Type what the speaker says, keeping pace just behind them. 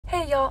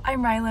y'all,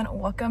 I'm Rylan.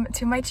 Welcome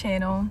to my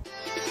channel.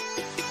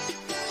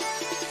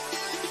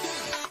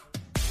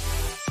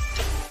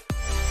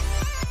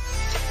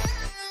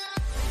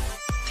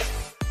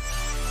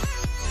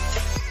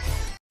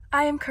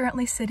 I am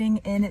currently sitting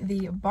in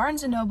the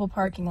Barnes & Noble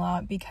parking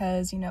lot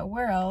because, you know,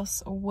 where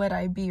else would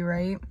I be,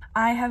 right?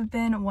 I have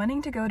been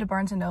wanting to go to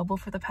Barnes & Noble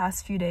for the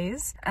past few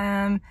days,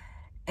 and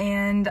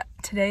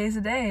today is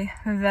the day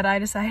that I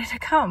decided to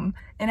come.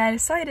 And I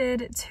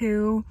decided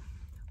to,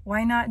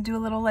 why not do a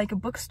little like a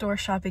bookstore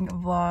shopping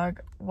vlog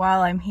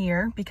while I'm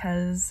here,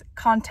 because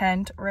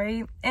content,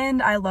 right?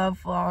 And I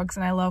love vlogs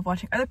and I love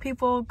watching other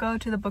people go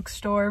to the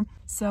bookstore,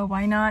 so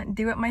why not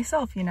do it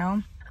myself, you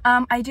know?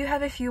 I do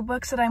have a few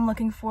books that I'm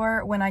looking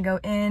for when I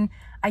go in.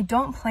 I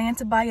don't plan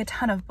to buy a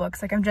ton of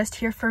books, like I'm just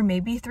here for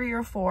maybe 3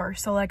 or 4,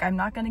 so like I'm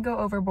not gonna go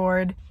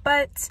overboard,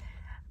 but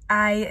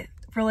I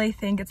really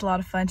think it's a lot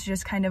of fun to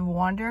just kind of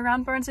wander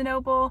around Barnes &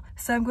 Noble,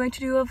 so I'm going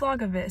to do a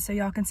vlog of it so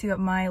y'all can see what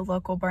my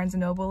local Barnes &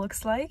 Noble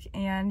looks like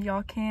and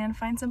y'all can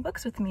find some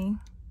books with me.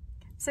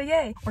 So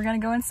yay! We're gonna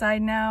go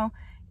inside now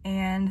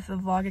and the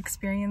vlog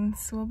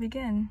experience will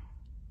begin.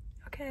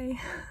 Okay.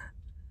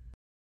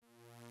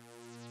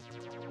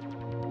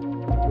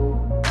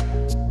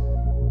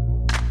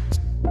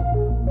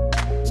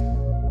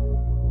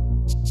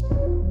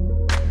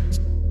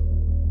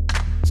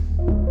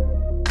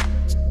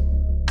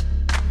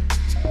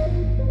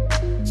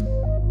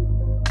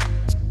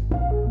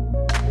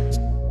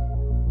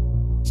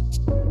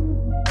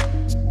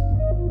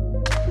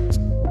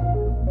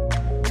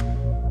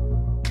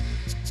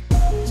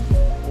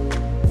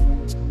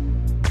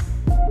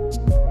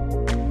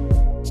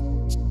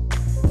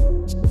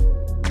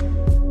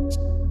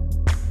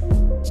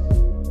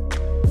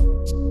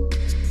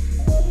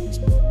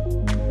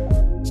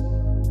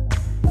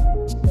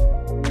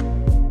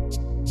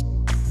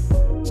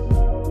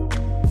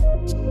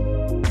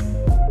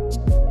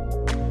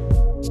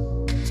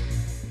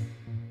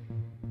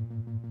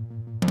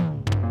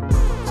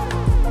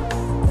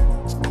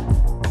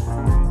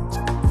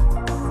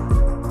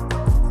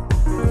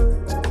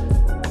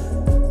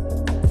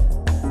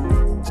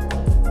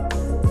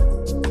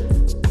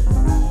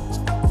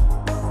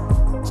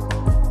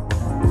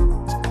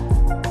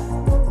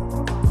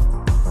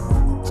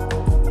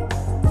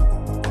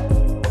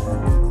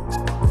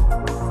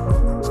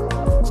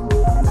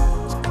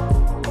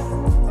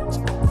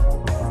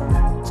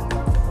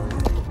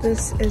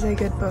 This is a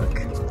good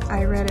book.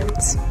 I read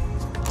it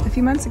a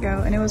few months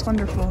ago and it was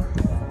wonderful.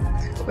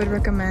 Would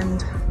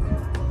recommend.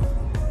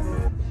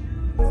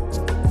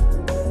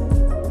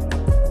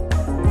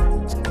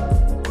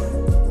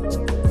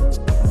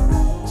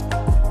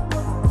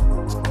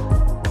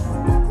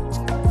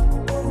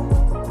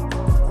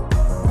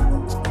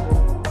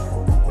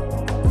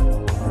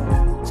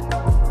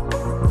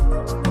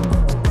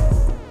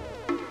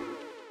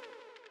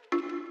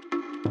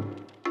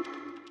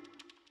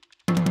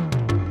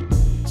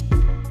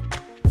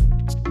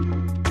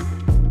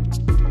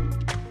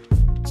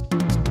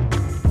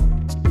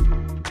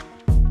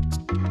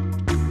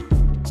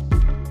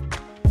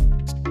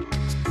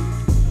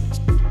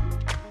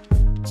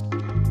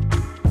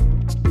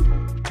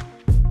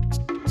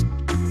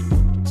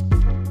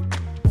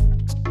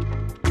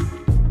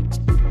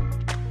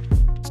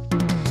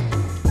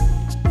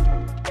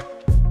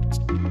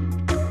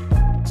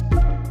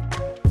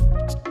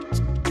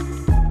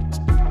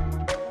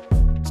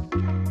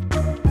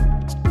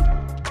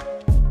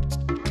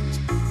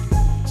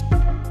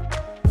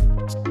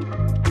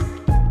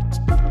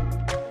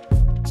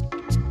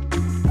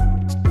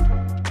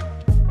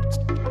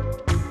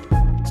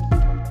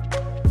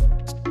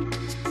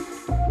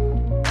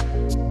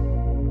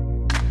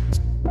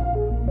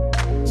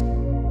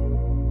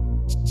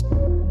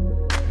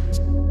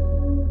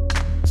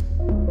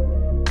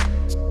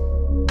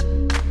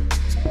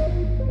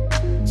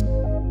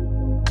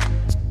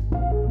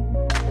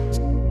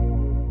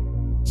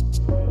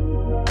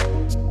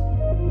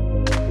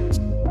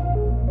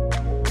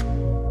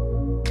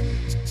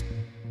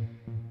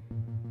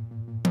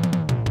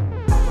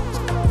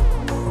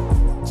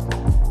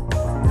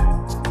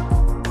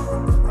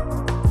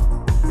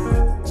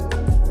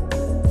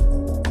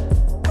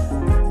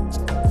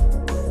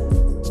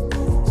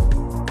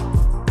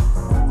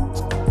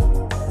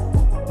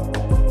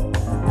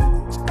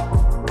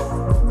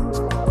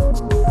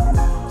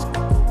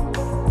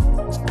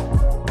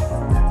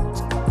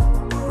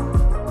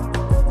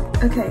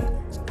 Okay,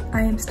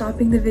 I am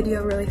stopping the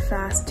video really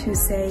fast to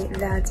say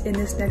that in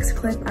this next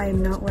clip, I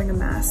am not wearing a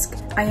mask.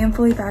 I am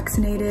fully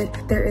vaccinated.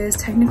 There is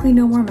technically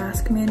no more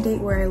mask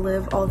mandate where I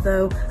live,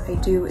 although I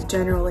do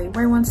generally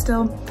wear one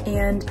still.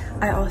 And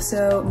I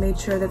also made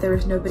sure that there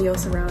was nobody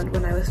else around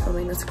when I was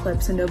filming this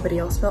clip, so nobody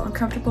else felt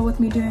uncomfortable with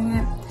me doing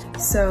it.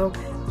 So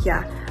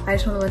yeah, I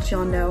just want to let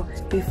y'all know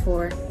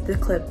before the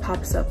clip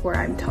pops up where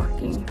I'm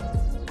talking.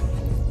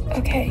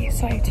 Okay,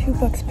 so I have 2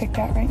 books picked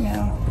out right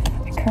now.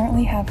 I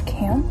currently have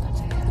Camp.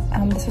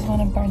 This is one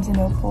of Barnes &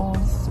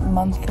 Noble's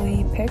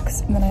monthly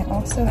picks. And then I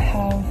also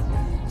have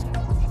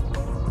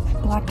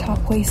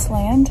Blacktop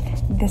Wasteland.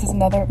 this is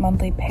another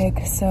monthly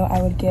pick, so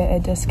I would get a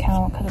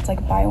discount because it's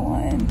like buy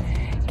one,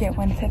 get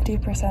one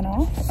 50%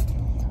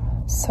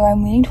 off. So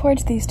I'm leaning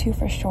towards these two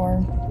for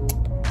sure.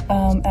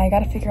 And I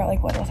gotta figure out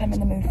like what else I'm in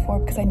the mood for,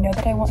 because I know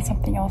that I want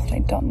something else, but I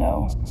don't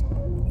know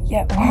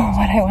yet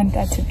what I want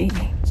that to be.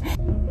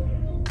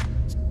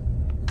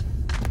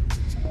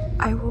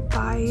 I will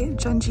buy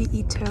Junji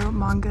Ito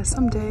manga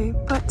someday,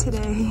 but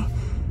today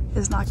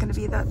is not gonna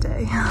be that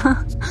day.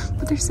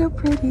 But they're so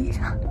pretty.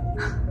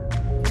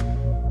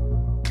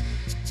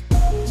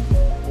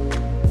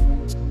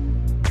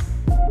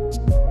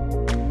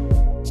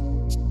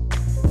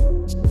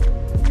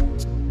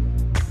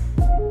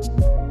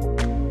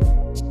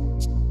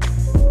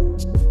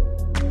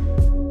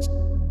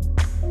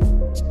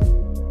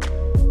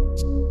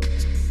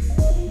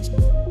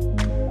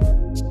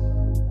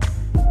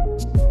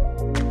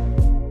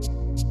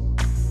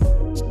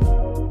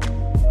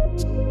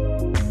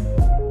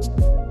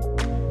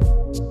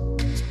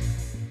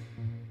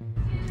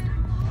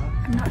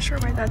 I'm not sure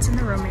why that's in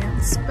the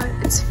romance, but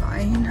it's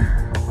fine.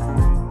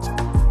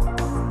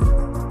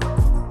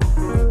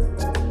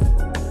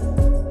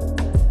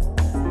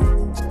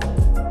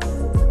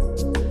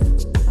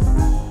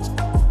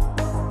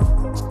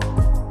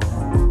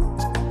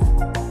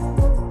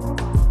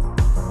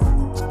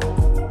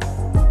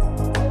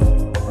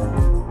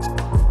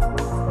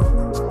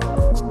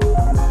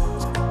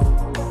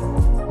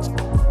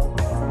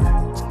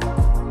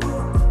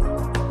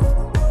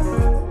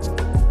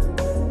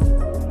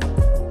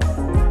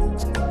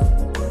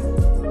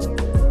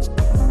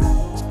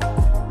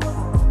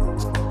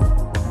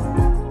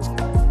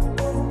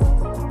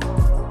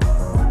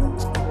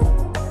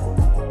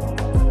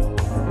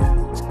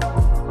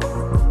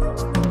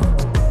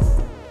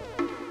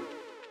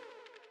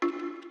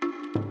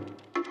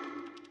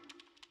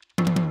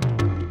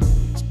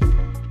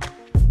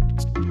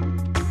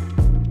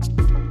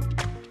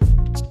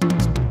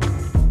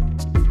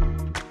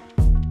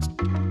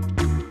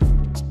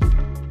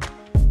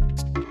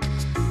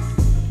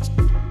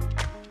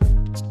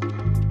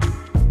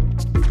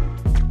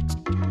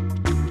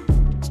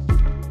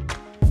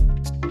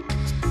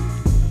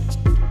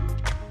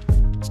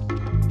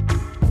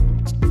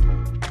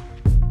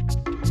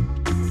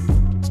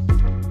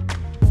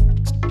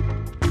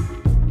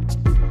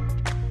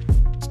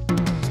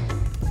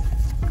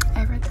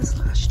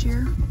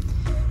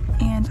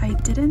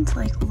 Didn't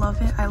like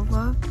love it. I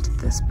loved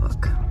this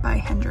book by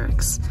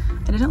Hendrix.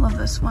 I didn't love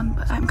this one,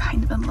 but I'm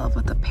kind of in love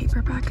with the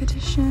paperback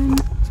edition.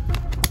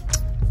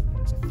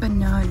 But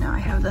no, I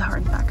have the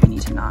hardback. I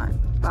need to not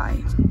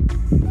buy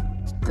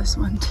this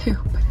one too,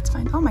 but it's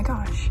fine. Oh my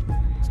gosh.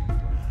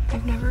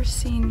 I've never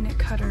seen Nick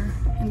Cutter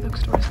in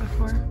bookstores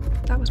before.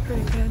 That was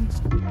pretty good.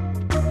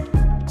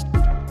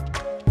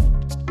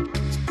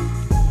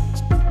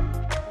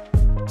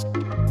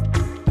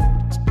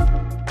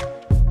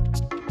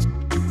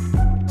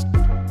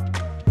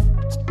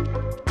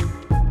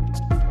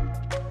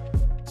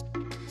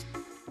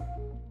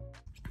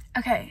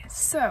 Okay,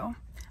 so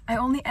I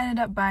only ended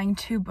up buying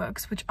 2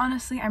 books, which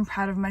honestly I'm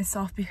proud of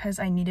myself because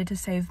I needed to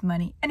save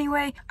money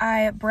anyway.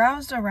 I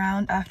browsed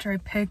around after I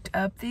picked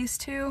up these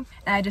 2,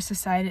 and I just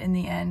decided in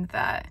the end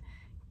that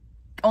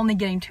only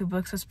getting 2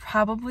 books was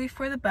probably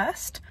for the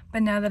best.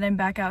 But now that I'm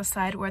back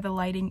outside where the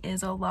lighting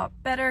is a lot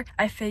better,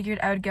 I figured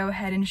I would go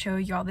ahead and show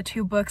y'all the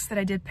 2 books that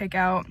I did pick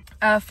out.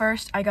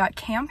 First, I got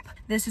Camp.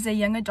 This is a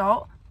young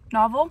adult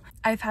novel.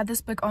 I've had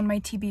this book on my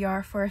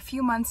TBR for a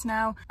few months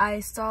now. I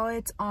saw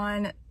it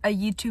on a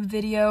YouTube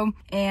video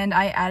and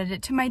I added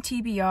it to my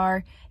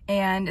TBR,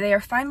 and they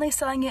are finally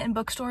selling it in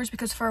bookstores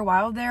because for a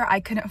while there I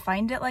couldn't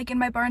find it like in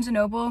my Barnes &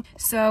 Noble.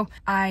 So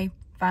I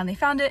finally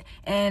found it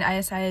and I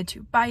decided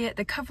to buy it.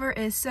 The cover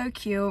is so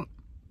cute.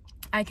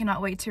 I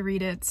cannot wait to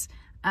read it.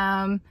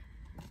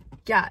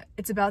 Yeah,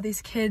 it's about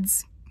these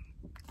kids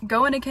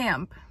going to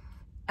camp,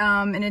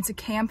 and it's a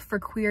camp for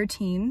queer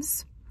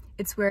teens.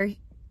 It's where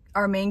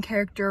our main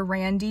character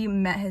Randy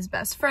met his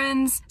best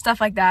friends,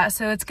 stuff like that.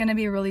 So it's gonna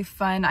be really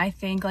fun, I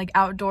think, like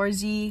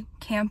outdoorsy,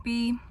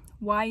 campy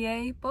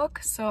YA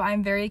book. So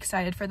I'm very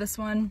excited for this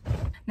one.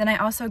 Then I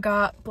also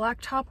got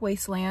Blacktop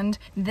Wasteland.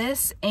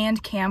 This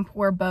and Camp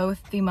were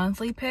both the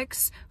monthly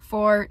picks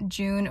for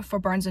June for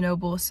Barnes &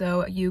 Noble.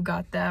 So you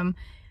got them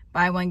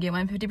buy one, get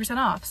one 50%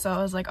 off. So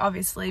I was like,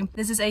 obviously,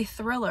 this is a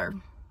thriller.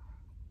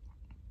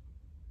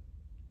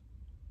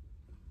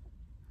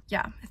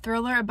 Yeah, a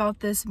thriller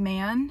about this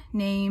man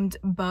named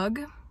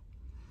Bug,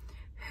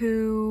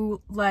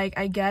 who, like,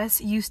 I guess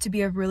used to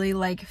be a really,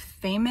 like,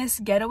 famous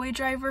getaway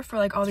driver for,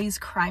 like, all these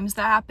crimes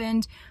that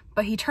happened,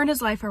 but he turned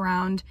his life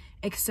around,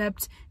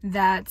 except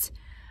that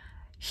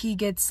he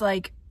gets,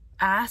 like,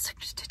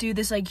 asked to do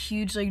this, like,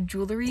 huge, like,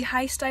 jewelry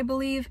heist, I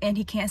believe, and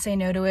he can't say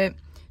no to it,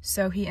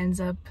 so he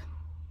ends up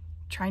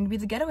trying to be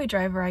the getaway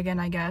driver again,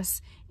 I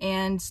guess,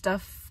 and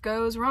stuff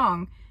goes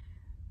wrong.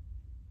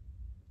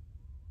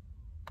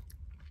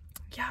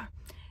 Yeah,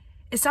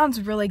 it sounds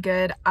really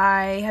good.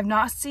 I have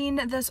not seen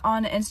this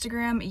on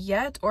Instagram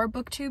yet or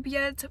BookTube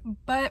yet,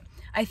 but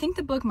I think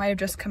the book might have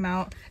just come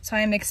out, so I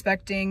am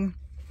expecting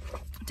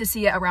to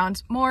see it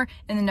around more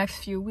in the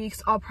next few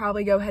weeks. I'll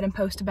probably go ahead and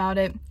post about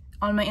it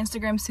on my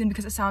Instagram soon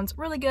because it sounds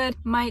really good.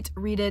 Might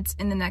read it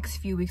in the next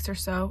few weeks or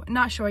so,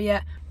 not sure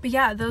yet. But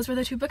yeah, those were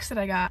the 2 books that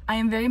I got. I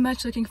am very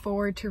much looking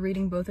forward to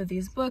reading both of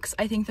these books.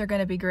 I think they're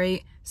gonna be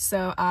great.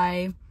 So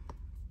I'm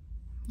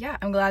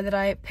glad that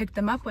I picked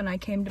them up when I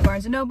came to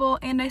Barnes & Noble,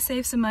 and I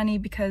saved some money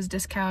because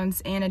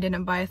discounts, and I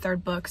didn't buy a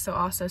 3rd book, so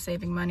also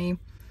saving money.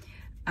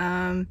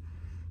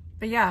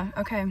 But yeah,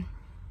 okay.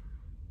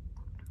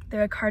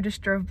 Their car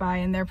just drove by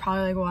and they're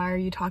probably like, why are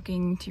you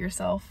talking to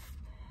yourself?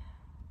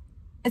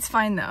 It's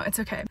fine though, it's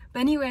okay. But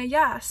anyway,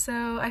 yeah,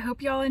 so I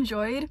hope y'all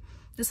enjoyed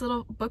this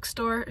little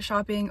bookstore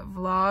shopping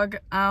vlog.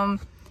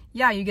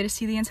 Yeah, you get to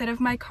see the inside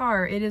of my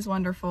car. It is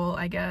wonderful,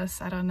 I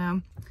guess, I don't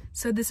know.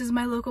 So this is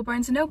my local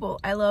Barnes & Noble.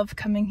 I love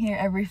coming here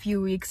every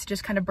few weeks to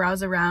just kind of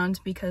browse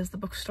around because the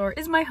bookstore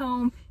is my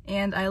home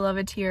and I love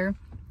it here.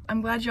 I'm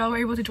glad y'all were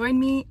able to join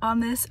me on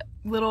this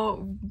little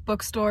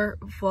bookstore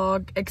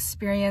vlog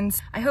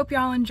experience. I hope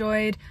y'all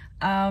enjoyed.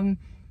 I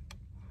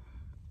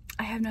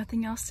have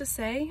nothing else to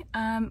say.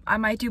 I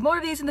might do more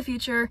of these in the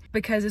future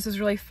because this was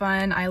really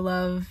fun. I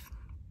love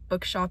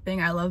book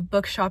shopping. I love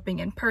book shopping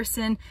in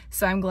person,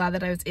 so I'm glad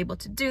that I was able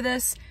to do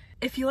this.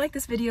 If you like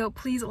this video,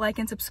 please like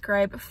and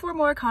subscribe for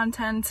more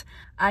content.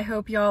 I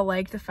hope y'all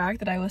like the fact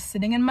that I was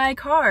sitting in my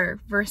car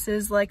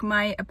versus like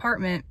my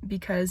apartment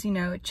because, you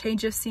know,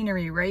 change of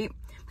scenery, right?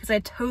 Because I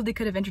totally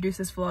could have introduced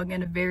this vlog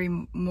in a very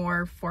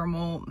more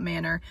formal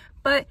manner,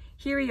 but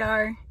here we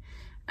are.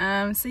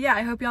 So yeah,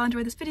 I hope y'all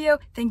enjoyed this video.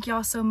 Thank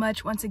y'all so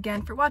much once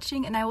again for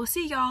watching, and I will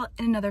see y'all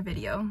in another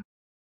video.